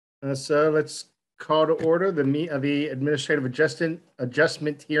So let's call to order the administrative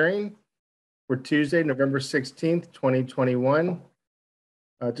adjustment hearing for Tuesday, November 16th, 2021.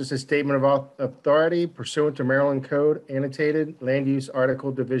 Just a statement of authority pursuant to Maryland Code, annotated Land Use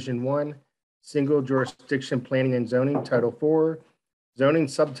Article Division 1, Single Jurisdiction Planning and Zoning, Title 4, Zoning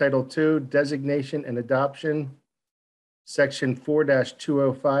Subtitle 2, Designation and Adoption, Section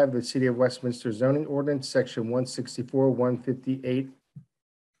 4-205 of the City of Westminster Zoning Ordinance, Section 164, 158,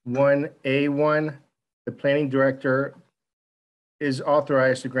 1A1, the planning director is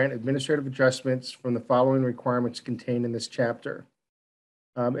authorized to grant administrative adjustments from the following requirements contained in this chapter.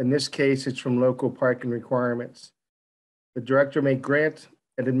 In this case, it's from local parking requirements. The director may grant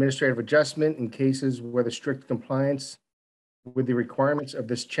an administrative adjustment in cases where the strict compliance with the requirements of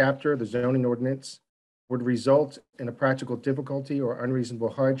this chapter, the zoning ordinance, would result in a practical difficulty or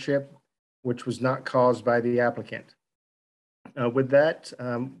unreasonable hardship, which was not caused by the applicant. With that,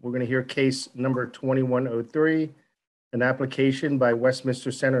 we're going to hear case number 2103, an application by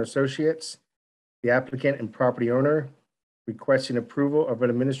Westminster Center Associates, the applicant and property owner, requesting approval of an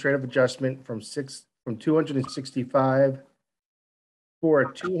administrative adjustment from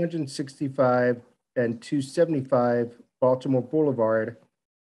 265 and 275 Baltimore Boulevard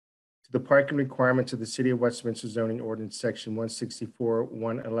to the parking requirements of the City of Westminster Zoning Ordinance, Section 164,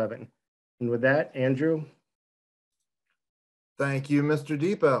 111. And with that, Andrew. Thank you, Mr.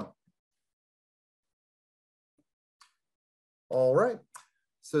 Depot. All right.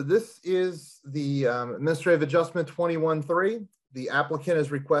 So this is the administrative adjustment 21-3. The applicant is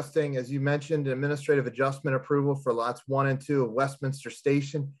requesting, as you mentioned, an administrative adjustment approval for lots 1 and 2 of Westminster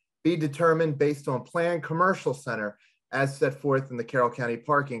Station be determined based on planned commercial center as set forth in the Carroll County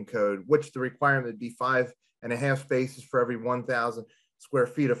Parking Code, which the requirement would be 5.5 spaces for every 1,000 square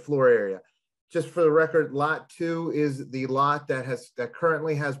feet of floor area. Just for the record, lot 2 is the lot that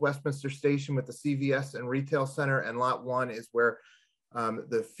currently has Westminster Station with the CVS and retail center, and lot 1 is where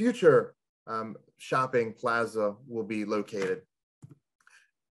the future shopping plaza will be located.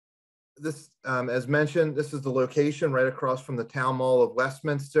 This, as mentioned, this is the location right across from the Town Mall of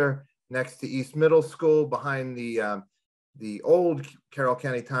Westminster, next to East Middle School, behind the old Carroll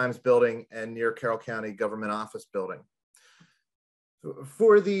County Times building and near Carroll County Government Office building.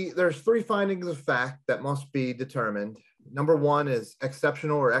 There's 3 findings of fact that must be determined. Number 1 is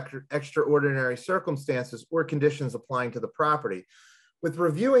exceptional or extraordinary circumstances or conditions applying to the property. With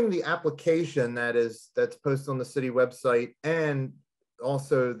reviewing the application that's posted on the city website and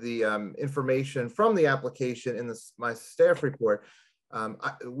also the information from the application in my staff report, I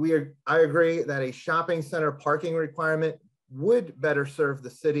agree that a shopping center parking requirement would better serve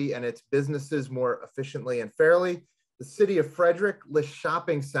the city and its businesses more efficiently and fairly. The City of Frederick lists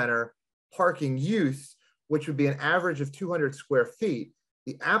shopping center parking use, which would be an average of 200 square feet.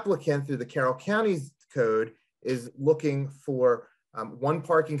 The applicant, through the Carroll County's code, is looking for 1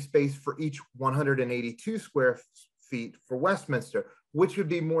 parking space for each 182 square feet for Westminster, which would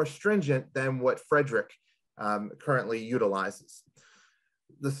be more stringent than what Frederick currently utilizes.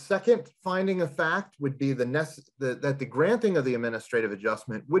 The second finding of fact would be that the granting of the administrative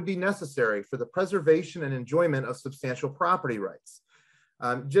adjustment would be necessary for the preservation and enjoyment of substantial property rights.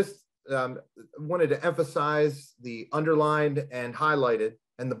 Wanted to emphasize the underlined and highlighted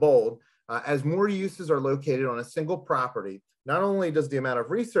and the bold. As more uses are located on a single property, not only does the amount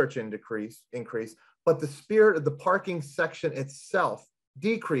of research increase, but the spirit of the parking section itself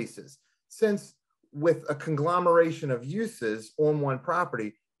decreases, since with a conglomeration of uses on one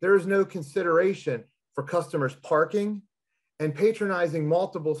property, there is no consideration for customers parking and patronizing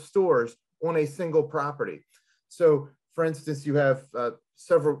multiple stores on a single property. So for instance, you have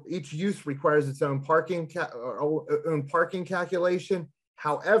each use requires its own parking calculation.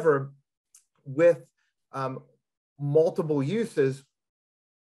 However, with multiple uses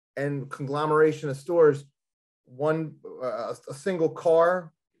and conglomeration of stores, a single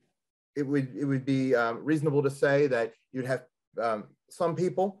car, it would be reasonable to say that you'd have some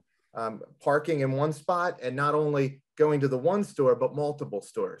people parking in one spot and not only going to the one store, but multiple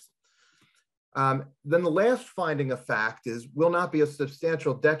stores. Then the last finding of fact is will not be a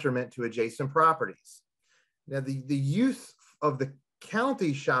substantial detriment to adjacent properties. Now, the use of the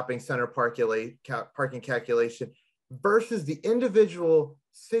county shopping center parking calculation versus the individual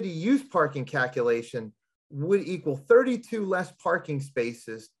city use parking calculation would equal 32 less parking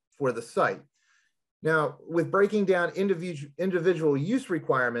spaces for the site. Now, with breaking down individual use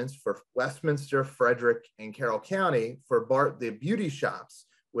requirements for Westminster, Frederick, and Carroll County for the beauty shops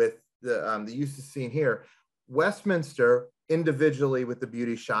with the uses seen here, Westminster individually with the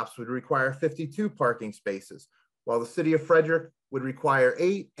beauty shops would require 52 parking spaces, while the City of Frederick would require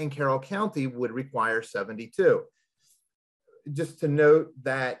 8 and Carroll County would require 72. Just to note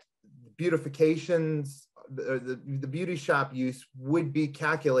that beautifications, the beauty shop use would be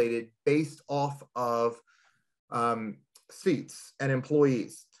calculated based off of seats and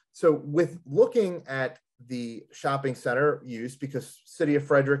employees. So with looking at the shopping center use, because City of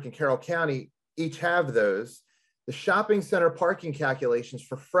Frederick and Carroll County each have those, the shopping center parking calculations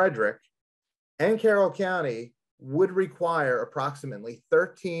for Frederick and Carroll County would require approximately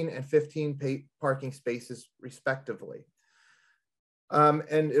 13 and 15 parking spaces respectively.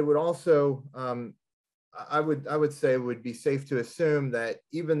 And it would also, I would say it would be safe to assume that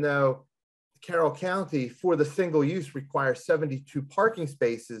even though Carroll County for the single use requires 72 parking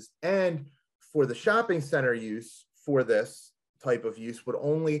spaces, and for the shopping center use for this type of use would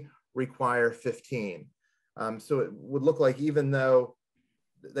only require 15. So it would look like even though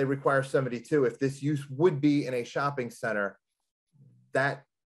they require 72, if this use would be in a shopping center, that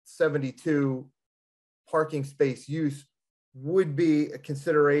 72 parking space use would be a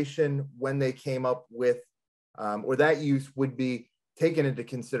consideration when they came up with, or that use would be taken into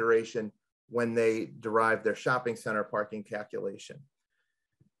consideration when they derive their shopping center parking calculation.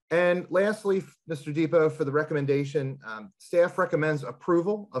 And lastly, Mr. Depot, for the recommendation, staff recommends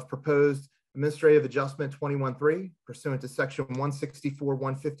approval of proposed administrative adjustment 21.3 pursuant to section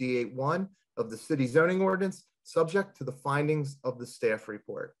 164-158-1 of the city zoning ordinance, subject to the findings of the staff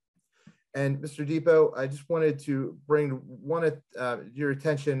report. And Mr. Depot, I just wanted to bring your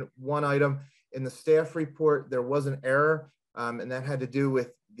attention one item. In the staff report, there was an error, and that had to do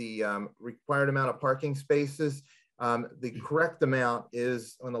with the required amount of parking spaces. The correct amount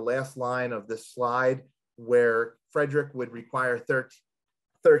is on the last line of this slide, where Frederick would require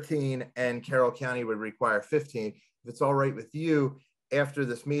 13 and Carroll County would require 15. If it's all right with you, after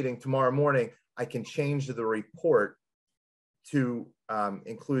this meeting tomorrow morning, I can change the report to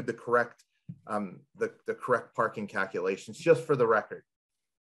include the correct parking calculations, just for the record.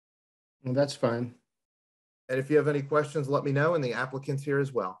 Well, that's fine. And if you have any questions, let me know, and the applicant's here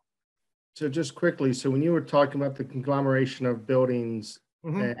as well. So just quickly, so when you were talking about the conglomeration of buildings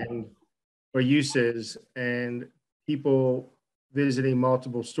and or uses and people visiting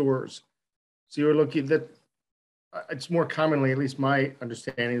multiple stores, so you were looking that it's more commonly, at least my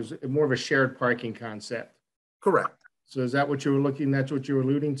understanding, is more of a shared parking concept. Correct. So is that what you were looking? That's what you were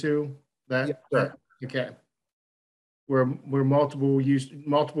alluding to? That, yes, sir. Okay. Where multiple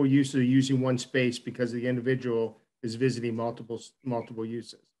uses are using one space because the individual is visiting multiple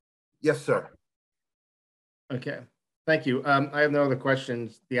uses. Yes, sir. Okay. Thank you. I have no other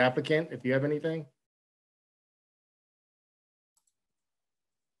questions. The applicant, if you have anything.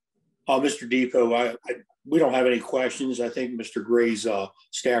 Mr. Depot, we don't have any questions. I think Mr. Gray's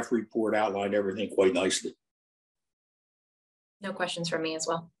staff report outlined everything quite nicely. No questions from me as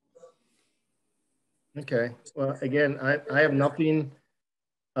well. Okay. Well, again, I have nothing.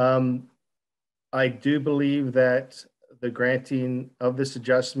 I do believe that the granting of this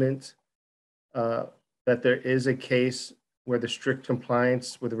adjustment, that there is a case where the strict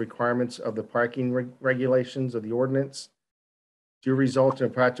compliance with the requirements of the parking regulations of the ordinance do result in a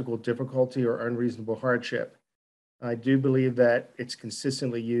practical difficulty or unreasonable hardship. I do believe that it's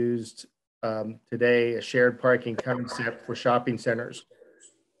consistently used today, a shared parking concept for shopping centers.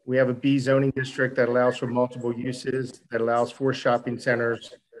 We have a B zoning district that allows for multiple uses, that allows for shopping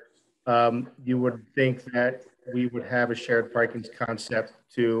centers. You would think that we would have a shared parking concept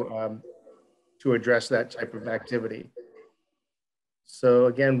to address that type of activity. So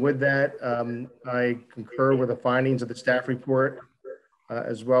again, with that, I concur with the findings of the staff report,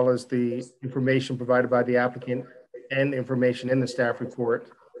 as well as the information provided by the applicant and information in the staff report.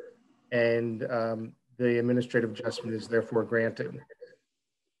 And the administrative adjustment is therefore granted.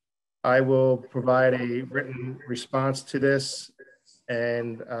 I will provide a written response to this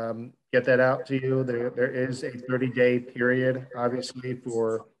and get that out to you. There is a 30-day period, obviously,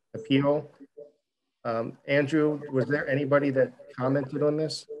 for appeal. Andrew, was there anybody that commented on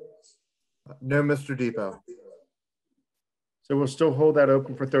this? No, Mr. Depot. So we'll still hold that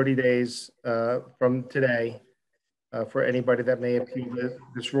open for 30 days from today for anybody that may appeal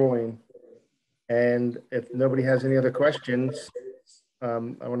this ruling. And if nobody has any other questions, I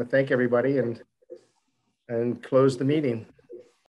want to thank everybody and close the meeting.